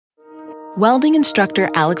Welding instructor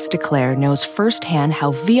Alex DeClaire knows firsthand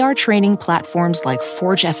how VR training platforms like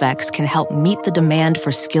ForgeFX can help meet the demand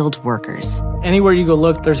for skilled workers. Anywhere you go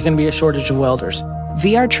look, there's going to be a shortage of welders.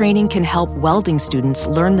 VR training can help welding students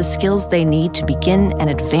learn the skills they need to begin and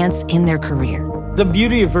advance in their career. The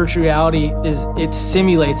beauty of virtual reality is it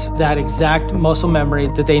simulates that exact muscle memory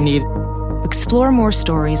that they need. Explore more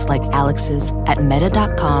stories like Alex's at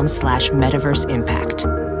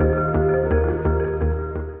meta.com/metaverseimpact.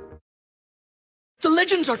 The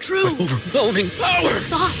legends are true. Overwhelming power! The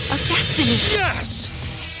sauce of destiny. Yes!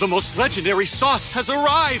 The most legendary sauce has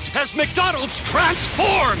arrived as McDonald's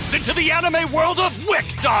transforms into the anime world of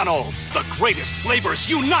WickDonald's. The greatest flavors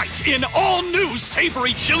unite in all new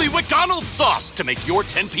savory chili McDonald's sauce to make your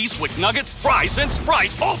 10-piece Wick Nuggets, fries, and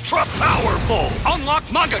Sprite ultra-powerful.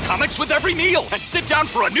 Unlock manga comics with every meal and sit down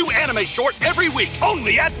for a new anime short every week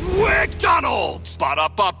only at WickDonald's.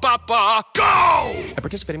 Ba-da-ba-ba-ba, go! At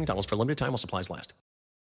participating McDonald's for a limited time while supplies last.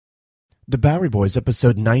 The Bowery Boys,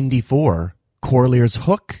 episode 94, Corlear's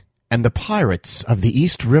Hook and the Pirates of the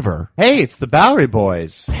East River. Hey, it's the Bowery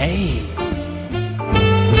Boys. Hey.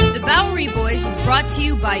 The Bowery Boys is brought to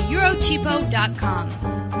you by Eurocheapo.com.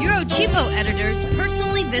 Eurocheapo editors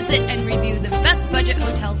personally visit and review the best budget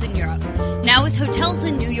hotels in Europe. Now with hotels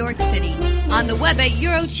in New York City. On the web at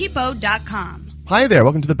Eurocheapo.com. Hi there,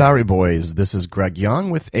 welcome to the Bowery Boys. This is Greg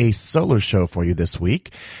Young with a solo show for you this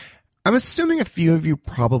week. I'm assuming a few of you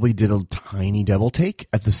probably did a tiny double take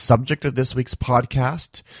at the subject of this week's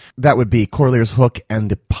podcast. That would be Corlear's Hook and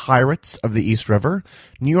the Pirates of the East River.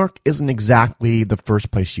 New York isn't exactly the first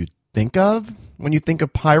place you think of when you think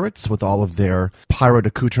of pirates, with all of their pirate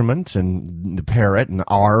accoutrement and the parrot and the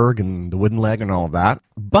arg and the wooden leg and all of that.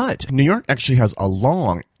 But New York actually has a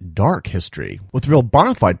long, dark history with real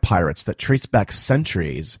bona fide pirates that trace back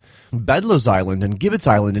centuries. Bedloe's Island and Gibbets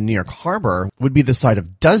Island in New York Harbor would be the site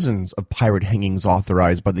of dozens of pirate hangings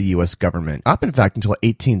authorized by the U.S. government, up in fact until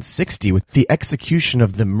 1860 with the execution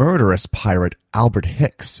of the murderous pirate Albert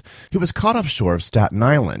Hicks, who was caught offshore of Staten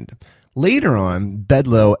Island. Later on,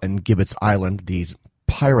 Bedloe and Gibbets Island, these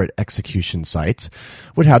pirate execution sites,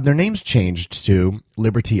 would have their names changed to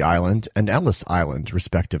Liberty Island and Ellis Island,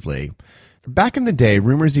 respectively. Back in the day,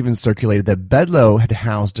 rumors even circulated that Bedloe had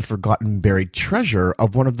housed a forgotten buried treasure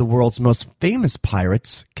of one of the world's most famous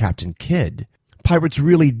pirates, Captain Kidd. Pirates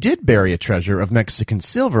really did bury a treasure of Mexican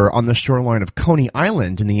silver on the shoreline of Coney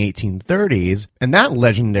Island in the 1830s, and that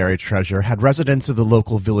legendary treasure had residents of the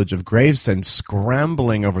local village of Gravesend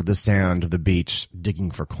scrambling over the sand of the beach, digging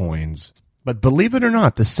for coins. But believe it or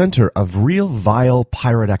not, the center of real vile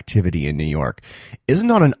pirate activity in New York isn't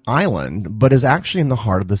on an island, but is actually in the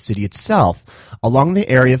heart of the city itself, along the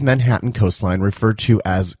area of Manhattan coastline referred to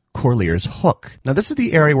as Corlear's Hook. Now, this is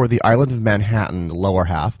the area where the island of Manhattan, the lower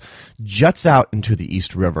half, juts out into the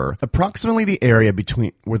East River, approximately the area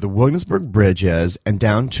between where the Williamsburg Bridge is and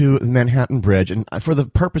down to the Manhattan Bridge, and for the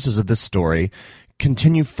purposes of this story,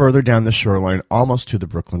 continue further down the shoreline almost to the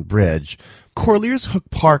Brooklyn Bridge. Corlear's Hook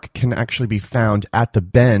Park can actually be found at the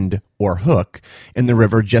bend, or hook, in the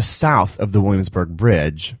river just south of the Williamsburg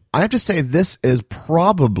Bridge. I have to say this is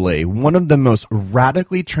probably one of the most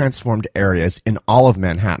radically transformed areas in all of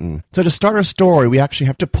Manhattan. So to start our story, we actually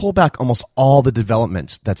have to pull back almost all the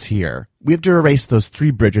development that's here. We have to erase those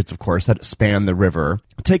three bridges, of course, that span the river,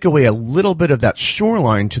 take away a little bit of that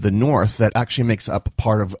shoreline to the north that actually makes up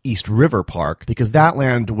part of East River Park, because that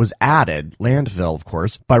land was added, landfill, of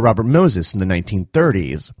course, by Robert Moses in the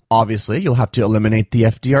 1930s. Obviously, you'll have to eliminate the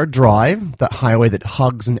FDR Drive, that highway that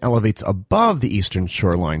hugs and elevates above the eastern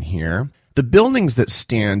shoreline here. The buildings that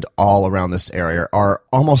stand all around this area are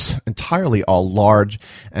almost entirely all large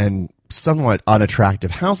and somewhat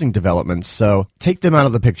unattractive housing developments, so take them out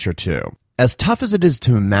of the picture too. As tough as it is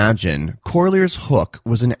to imagine, Corlear's Hook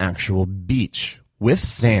was an actual beach with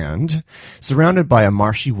sand, surrounded by a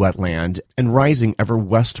marshy wetland and rising ever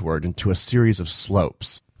westward into a series of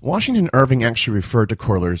slopes. Washington Irving actually referred to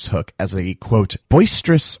Corlear's Hook as a, quote,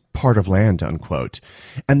 boisterous part of land, unquote.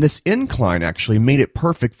 And this incline actually made it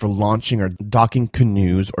perfect for launching or docking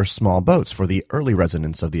canoes or small boats for the early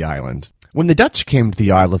residents of the island. When the Dutch came to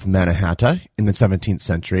the Isle of Mannahatta in the 17th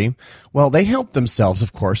century, well, they helped themselves,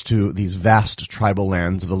 of course, to these vast tribal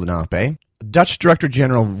lands of the Lenape. Dutch Director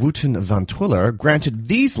General Wouter van Twiller granted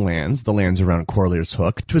these lands, the lands around Corlear's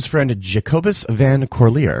Hook, to his friend Jacobus van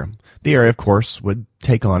Corlear. The area, of course, would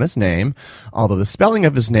take on his name, although the spelling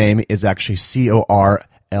of his name is actually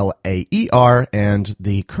Corlaer, and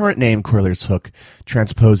the current name, Corlear's Hook,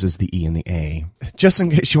 transposes the E and the A. Just in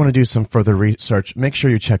case you want to do some further research, make sure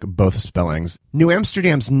you check both spellings. New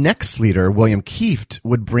Amsterdam's next leader, William Kieft,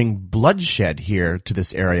 would bring bloodshed here to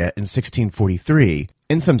this area in 1643.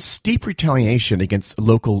 in some steep retaliation against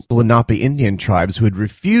local Lenape Indian tribes who had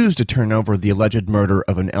refused to turn over the alleged murder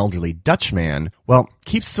of an elderly Dutchman. Well,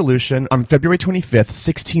 Kieft's solution on February 25th,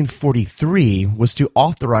 1643, was to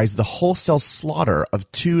authorize the wholesale slaughter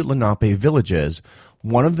of 2 Lenape villages,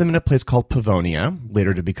 one of them in a place called Pavonia,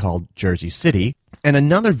 later to be called Jersey City, and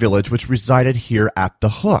another village which resided here at the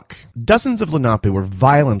Hook. Dozens of Lenape were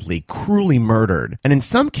violently, cruelly murdered, and in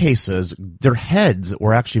some cases, their heads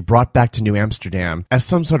were actually brought back to New Amsterdam as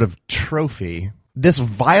some sort of trophy. This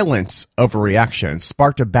violent overreaction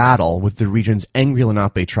sparked a battle with the region's angry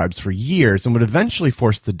Lenape tribes for years and would eventually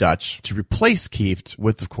force the Dutch to replace Kieft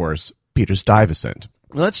with, of course, Peter Stuyvesant.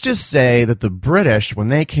 Let's just say that the British, when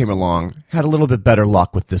they came along, had a little bit better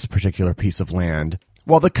luck with this particular piece of land.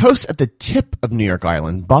 While the coast at the tip of New York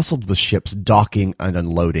Island bustled with ships docking and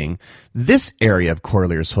unloading, this area of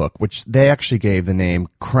Corlear's Hook, which they actually gave the name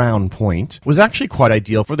Crown Point, was actually quite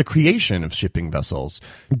ideal for the creation of shipping vessels.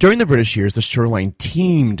 During the British years, the shoreline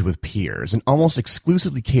teemed with piers and almost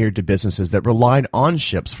exclusively catered to businesses that relied on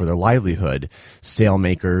ships for their livelihood: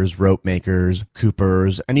 sailmakers, rope makers,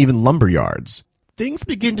 coopers, and even lumber yards. Things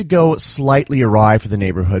begin to go slightly awry for the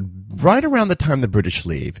neighborhood right around the time the British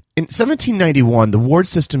leave. In 1791, the ward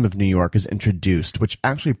system of New York is introduced, which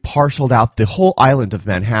actually parceled out the whole island of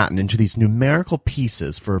Manhattan into these numerical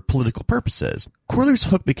pieces for political purposes. Corlear's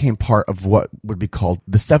Hook became part of what would be called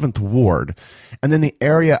the 7th Ward, and then the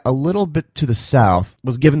area a little bit to the south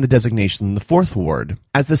was given the designation the 4th Ward.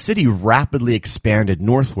 As the city rapidly expanded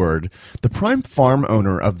northward, the prime farm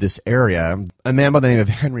owner of this area, a man by the name of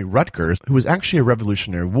Henry Rutgers, who was actually a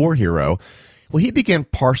Revolutionary War hero, well, he began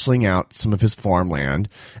parceling out some of his farmland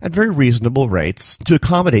at very reasonable rates to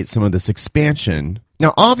accommodate some of this expansion.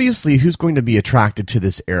 Now, obviously, who's going to be attracted to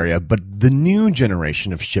this area but the new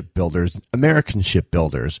generation of shipbuilders, American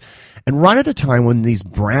shipbuilders, and right at a time when these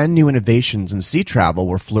brand new innovations in sea travel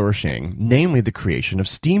were flourishing, namely the creation of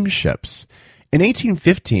steamships. In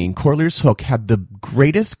 1815, Corlear's Hook had the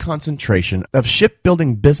greatest concentration of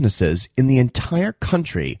shipbuilding businesses in the entire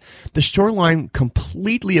country. The shoreline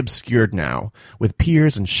completely obscured now, with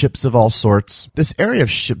piers and ships of all sorts. This area of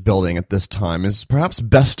shipbuilding at this time is perhaps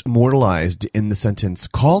best immortalized in the sentence,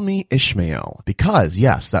 "Call me Ishmael," because,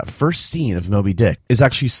 yes, that first scene of Moby Dick is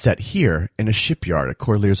actually set here in a shipyard at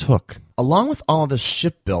Corlear's Hook. Along with all of this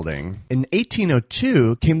shipbuilding, in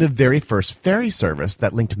 1802 came the very first ferry service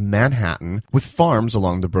that linked Manhattan with farms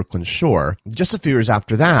along the Brooklyn shore. Just a few years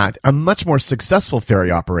after that, a much more successful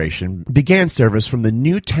ferry operation began service from the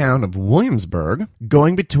new town of Williamsburg,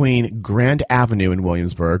 going between Grand Avenue in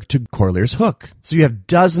Williamsburg to Corlear's Hook. So you have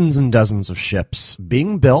dozens and dozens of ships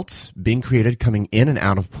being built, being created, coming in and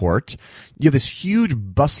out of port. You have this huge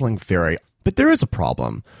bustling ferry. But there is a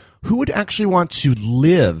problem. Who would actually want to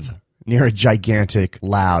live near a gigantic,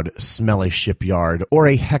 loud, smelly shipyard or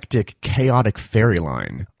a hectic, chaotic ferry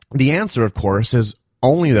line? The answer, of course, is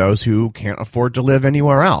only those who can't afford to live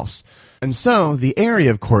anywhere else. And so, the area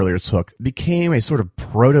of Corlear's Hook became a sort of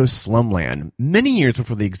proto-slumland, many years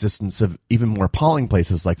before the existence of even more appalling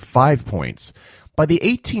places like Five Points. By the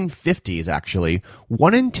 1850s, actually,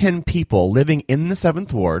 1 in 10 people living in the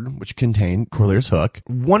 7th Ward, which contained Corlear's Hook,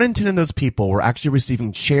 1 in 10 of those people were actually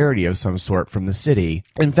receiving charity of some sort from the city.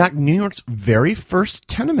 In fact, New York's very first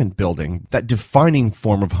tenement building, that defining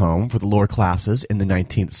form of home for the lower classes in the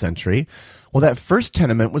 19th century, well, that first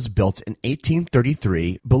tenement was built in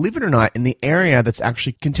 1833, believe it or not, in the area that's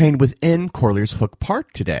actually contained within Corlear's Hook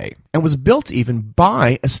Park today, and was built even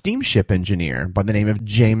by a steamship engineer by the name of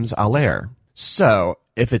James Allaire. So,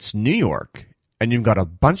 if it's New York, and you've got a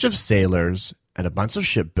bunch of sailors and a bunch of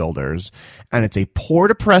shipbuilders, and it's a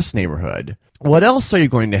poor-depressed neighborhood, what else are you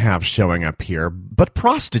going to have showing up here but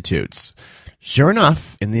prostitutes? Sure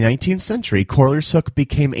enough, in the 19th century, Corlear's Hook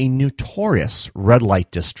became a notorious red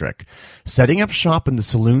light district, setting up shop in the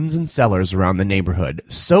saloons and cellars around the neighborhood,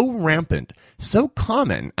 so rampant, so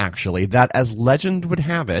common, actually, that as legend would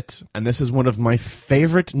have it, and this is one of my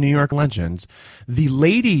favorite New York legends, the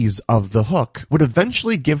ladies of the Hook would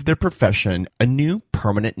eventually give their profession a new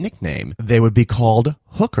permanent nickname. They would be called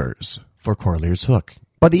hookers for Corlear's Hook.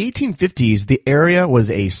 By the 1850s, the area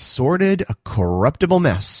was a sordid, corruptible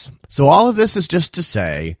mess. So all of this is just to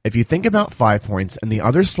say, if you think about Five Points and the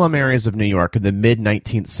other slum areas of New York in the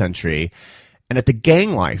mid-19th century, and at the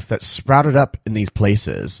gang life that sprouted up in these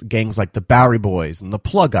places, gangs like the Bowery Boys and the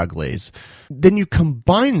Plug Uglies, then you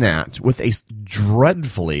combine that with a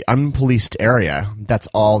dreadfully unpoliced area that's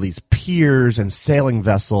all these piers and sailing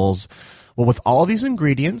vessels. Well, with all these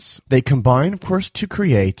ingredients, they combine, of course, to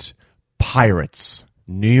create pirates.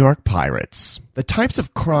 New York pirates. The types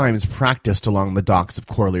of crimes practiced along the docks of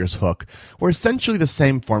Corlear's Hook were essentially the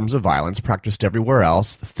same forms of violence practiced everywhere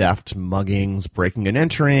else: theft, muggings, breaking and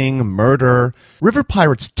entering, murder. River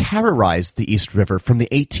pirates terrorized the East River from the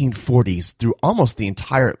 1840s through almost the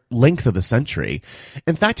entire length of the century.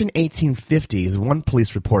 In fact, in 1850s, one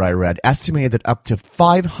police report I read estimated that up to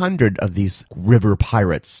 500 of these river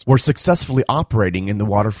pirates were successfully operating in the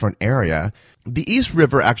waterfront area. The East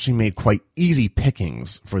River actually made quite easy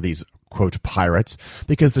pickings for these quote pirates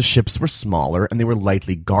because the ships were smaller and they were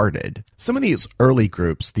lightly guarded. Some of these early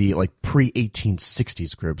groups, the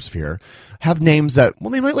pre-1860s groups here, have names that, well,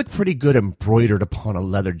 they might look pretty good embroidered upon a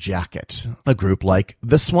leather jacket. A group like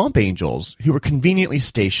the Swamp Angels, who were conveniently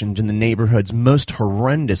stationed in the neighborhood's most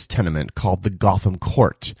horrendous tenement called the Gotham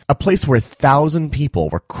Court, a place where 1,000 people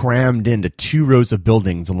were crammed into 2 rows of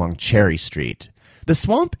buildings along Cherry Street. The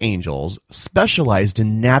Swamp Angels specialized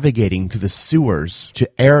in navigating through the sewers to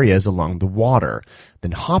areas along the water,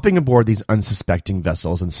 then hopping aboard these unsuspecting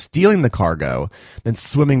vessels and stealing the cargo, then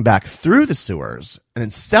swimming back through the sewers, and then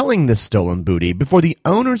selling this stolen booty before the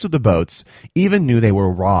owners of the boats even knew they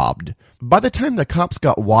were robbed. By the time the cops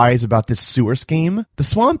got wise about this sewer scheme, the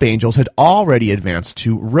Swamp Angels had already advanced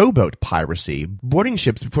to rowboat piracy, boarding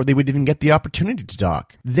ships before they would even get the opportunity to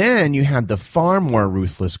dock. Then you had the far more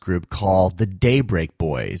ruthless group called the Daybreak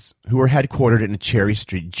Boys, who were headquartered in a Cherry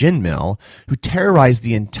Street gin mill, who terrorized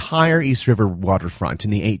the entire East River waterfront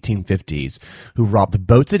in the 1850s, who robbed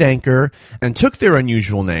boats at anchor and took their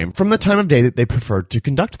unusual name from the time of day that they preferred to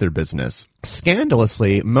conduct their business.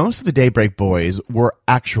 Scandalously, most of the Daybreak Boys were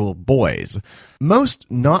actual boys, most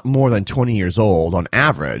not more than 20 years old on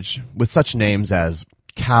average, with such names as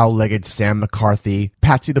Cow-Legged Sam McCarthy,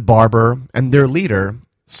 Patsy the Barber, and their leader,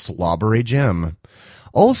 Slobbery Jim.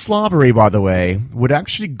 Old Slobbery, by the way, would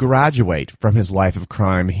actually graduate from his life of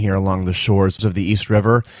crime here along the shores of the East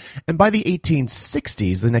River, and by the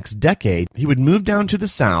 1860s, the next decade, he would move down to the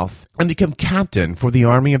south and become captain for the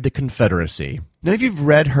Army of the Confederacy. Now, if you've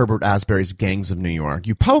read Herbert Asbury's Gangs of New York,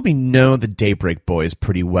 you probably know the Daybreak Boys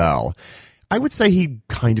pretty well. I would say he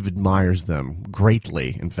kind of admires them,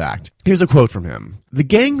 greatly, in fact. Here's a quote from him. "The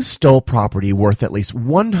gang stole property worth at least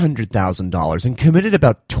 $100,000 and committed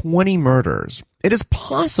about 20 murders. It is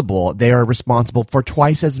possible they are responsible for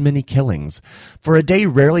twice as many killings, for a day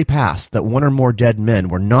rarely passed that one or more dead men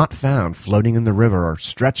were not found floating in the river or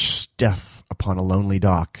stretched stiff upon a lonely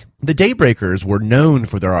dock." The Daybreakers were known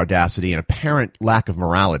for their audacity and apparent lack of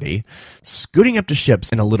morality, scooting up to ships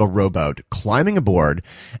in a little rowboat, climbing aboard,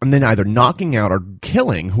 and then either knocking out or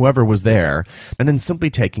killing whoever was there, and then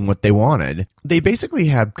simply taking what they wanted. They basically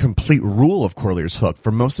had complete rule of Corlear's Hook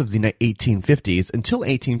for most of the 1850s until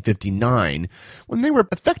 1859, when they were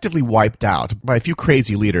effectively wiped out by a few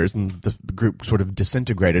crazy leaders, and the group sort of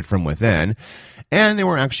disintegrated from within, and there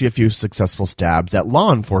were actually a few successful stabs at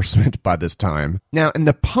law enforcement by this time. Now, in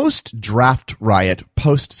the post-draft riot,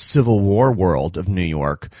 post-Civil War world of New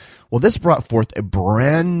York, well, this brought forth a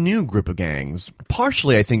brand new group of gangs,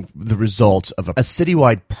 partially, I think, the result of a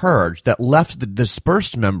citywide purge that left the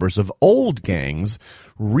dispersed members of old gangs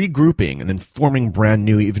regrouping and then forming brand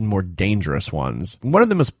new, even more dangerous ones. One of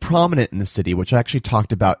the most prominent in the city, which I actually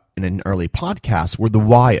talked about in an early podcast, were the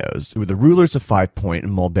Wyos, who were the rulers of Five Point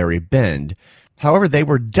and Mulberry Bend. However, they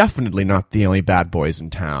were definitely not the only bad boys in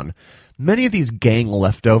town. Many of these gang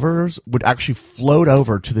leftovers would actually float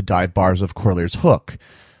over to the dive bars of Corlear's Hook.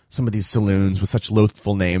 Some of these saloons with such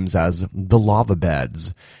loathful names as the Lava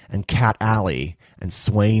Beds and Cat Alley and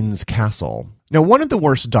Swain's Castle. Now, one of the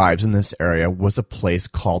worst dives in this area was a place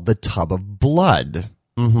called the Tub of Blood.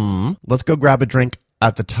 Let's go grab a drink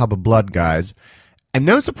at the Tub of Blood, guys. And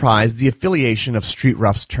no surprise, the affiliation of street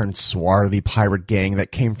roughs turned swarthy pirate gang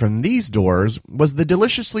that came from these doors was the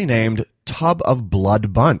deliciously named Tub of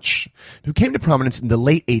Blood Bunch, who came to prominence in the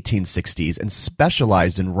late 1860s and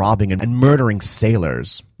specialized in robbing and murdering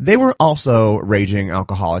sailors. They were also raging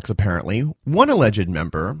alcoholics, apparently. One alleged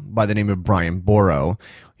member, by the name of Brian Borrow,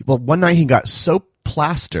 well, one night he got so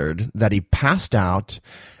plastered that he passed out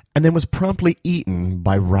and then was promptly eaten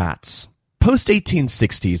by rats.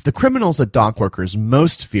 Post-1860s, the criminals that dockworkers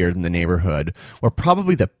most feared in the neighborhood were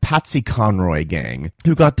probably the Patsy Conroy gang,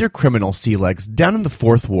 who got their criminal sea legs down in the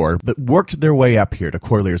Fourth Ward, but worked their way up here to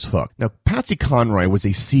Corlear's Hook. Now, Patsy Conroy was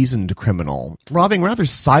a seasoned criminal, robbing rather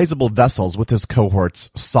sizable vessels with his cohorts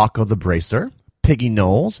Socko the Bracer, Piggy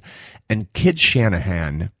Knowles, and Kid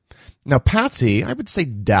Shanahan. Now, Patsy, I would say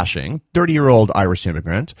dashing, 30-year-old Irish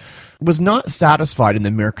immigrant, was not satisfied in the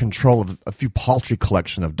mere control of a few paltry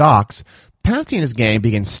collection of docks, Patsy and his gang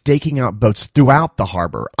began staking out boats throughout the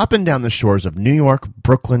harbor, up and down the shores of New York,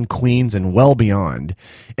 Brooklyn, Queens, and well beyond.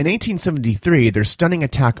 In 1873, their stunning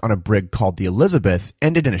attack on a brig called the Elizabeth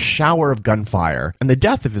ended in a shower of gunfire and the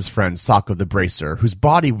death of his friend Sacco the Bracer, whose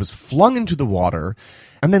body was flung into the water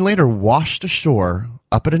and then later washed ashore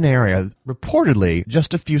up at an area reportedly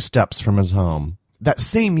just a few steps from his home. That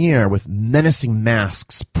same year, with menacing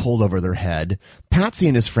masks pulled over their head, Patsy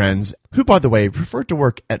and his friends, who, by the way, preferred to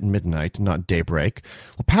work at midnight, not daybreak,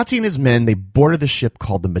 well, Patsy and his men, they boarded the ship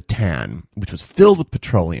called the Matan, which was filled with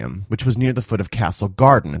petroleum, which was near the foot of Castle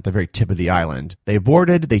Garden at the very tip of the island. They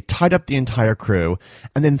boarded, they tied up the entire crew,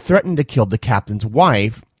 and then threatened to kill the captain's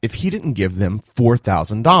wife if he didn't give them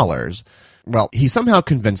 $4,000. Well, he somehow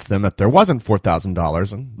convinced them that there wasn't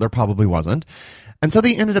 $4,000, and there probably wasn't. And so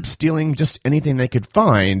they ended up stealing just anything they could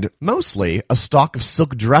find, mostly a stock of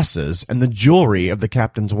silk dresses and the jewelry of the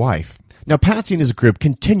captain's wife. Now, Patsy and his group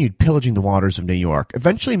continued pillaging the waters of New York,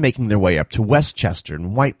 eventually making their way up to Westchester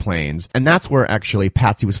and White Plains, and that's where actually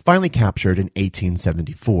Patsy was finally captured in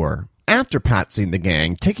 1874. After Patsy and the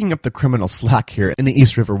gang, taking up the criminal slack here in the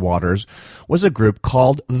East River waters was a group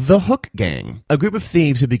called the Hook Gang, a group of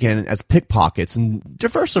thieves who began as pickpockets and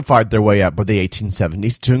diversified their way up by the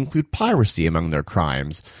 1870s to include piracy among their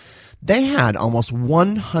crimes. They had almost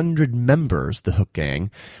 100 members, the Hook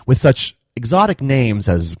Gang, with such exotic names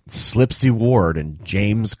as Slipsy Ward and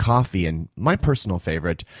James Coffey and, my personal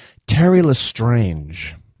favorite, Terry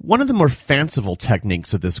Lestrange. One of the more fanciful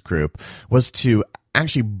techniques of this group was to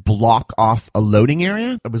actually block off a loading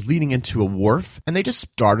area that was leading into a wharf, and they just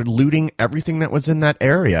started looting everything that was in that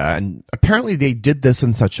area. And apparently they did this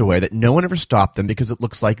in such a way that no one ever stopped them because it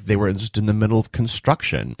looks like they were just in the middle of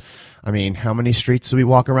construction. I mean, how many streets do we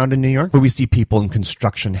walk around in New York where we see people in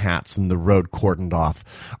construction hats and the road cordoned off?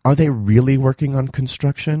 Are they really working on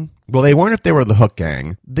construction? Well, they weren't if they were the Hook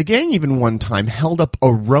Gang. The gang even one time held up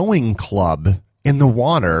a rowing club in the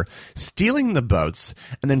water, stealing the boats,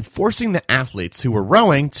 and then forcing the athletes who were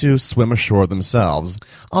rowing to swim ashore themselves.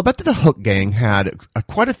 I'll bet that the Hook Gang had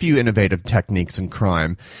quite a few innovative techniques in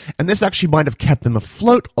crime, and this actually might have kept them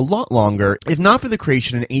afloat a lot longer, if not for the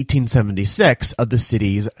creation in 1876 of the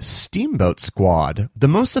city's Steamboat Squad, the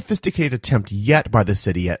most sophisticated attempt yet by the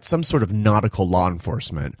city at some sort of nautical law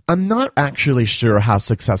enforcement. I'm not actually sure how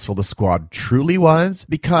successful the squad truly was,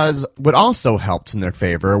 because what also helped in their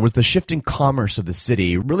favor was the shifting commerce of the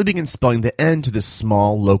city really began spelling the end to this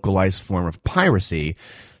small, localized form of piracy.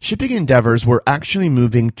 Shipping endeavors were actually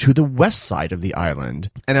moving to the west side of the island.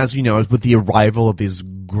 And as you know, with the arrival of these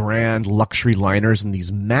grand luxury liners and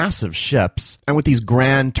these massive ships, and with these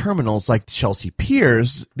grand terminals like Chelsea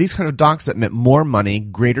Piers, these kind of docks that meant more money,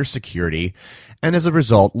 greater security, and as a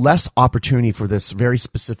result, less opportunity for this very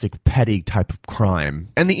specific petty type of crime.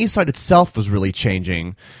 And the East Side itself was really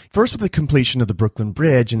changing. First with the completion of the Brooklyn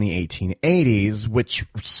Bridge in the 1880s, which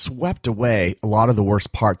swept away a lot of the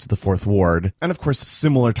worst parts of the Fourth Ward. And of course,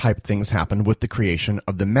 similar type things happened with the creation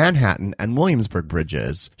of the Manhattan and Williamsburg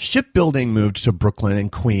bridges. Shipbuilding moved to Brooklyn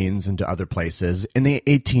and Queens and to other places. In the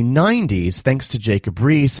 1890s, thanks to Jacob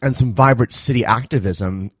Riis and some vibrant city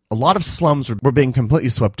activism, a lot of slums were being completely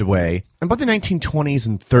swept away. And by the 1920s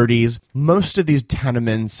and 30s, most of these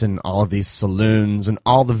tenements and all of these saloons and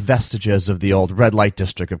all the vestiges of the old red light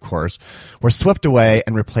district, of course, were swept away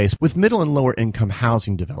and replaced with middle and lower income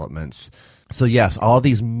housing developments. So yes, all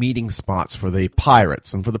these meeting spots for the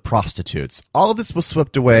pirates and for the prostitutes, all of this was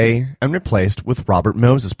swept away and replaced with Robert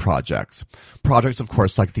Moses projects. Projects, of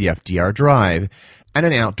course, like the FDR Drive, and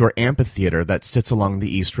an outdoor amphitheater that sits along the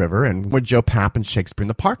East River, and where Joe Papp and Shakespeare in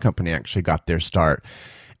the Park Company actually got their start.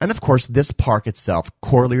 And of course, this park itself,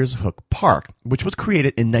 Corlear's Hook Park, which was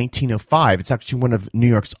created in 1905. It's actually one of New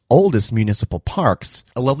York's oldest municipal parks.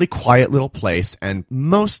 A lovely, quiet little place, and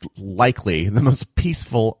most likely the most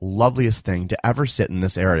peaceful, loveliest thing to ever sit in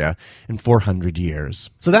this area in 400 years.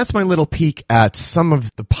 So that's my little peek at some of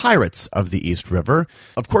the pirates of the East River.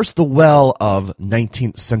 Of course, the well of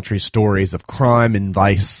 19th century stories of crime and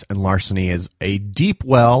vice and larceny is a deep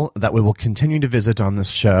well that we will continue to visit on this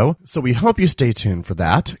show. So we hope you stay tuned for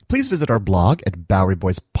that. Please visit our blog at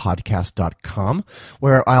BoweryBoysPodcast.com,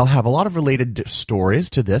 where I'll have a lot of related stories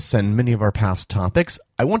to this and many of our past topics.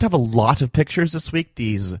 I won't have a lot of pictures this week.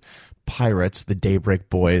 These pirates, the Daybreak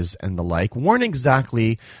Boys and the like, weren't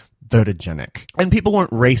exactly photogenic, and people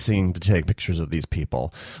weren't racing to take pictures of these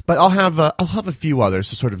people. But I'll have a few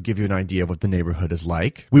others to sort of give you an idea of what the neighborhood is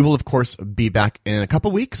like. We will, of course, be back in a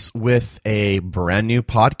couple weeks with a brand new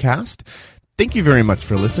podcast. Thank you very much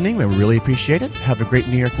for listening. I really appreciate it. Have a great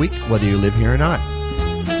New York week, whether you live here or not.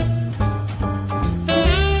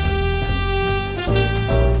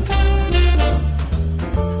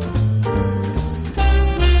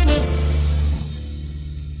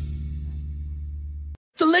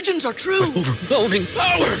 legends are true. Overwhelming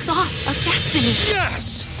power. The sauce of destiny.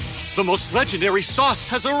 Yes! The most legendary sauce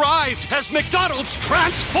has arrived as McDonald's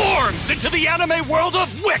transforms into the anime world of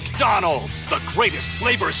WickDonald's. The greatest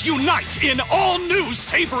flavors unite in all new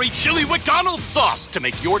savory chili McDonald's sauce to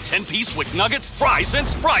make your 10-piece Wick Nuggets, fries, and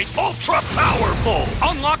Sprite ultra-powerful.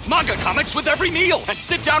 Unlock manga comics with every meal and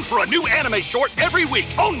sit down for a new anime short every week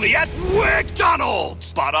only at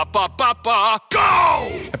WickDonald's. Ba-da-ba-ba-ba, go!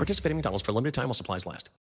 At participating McDonald's for a limited time while supplies last.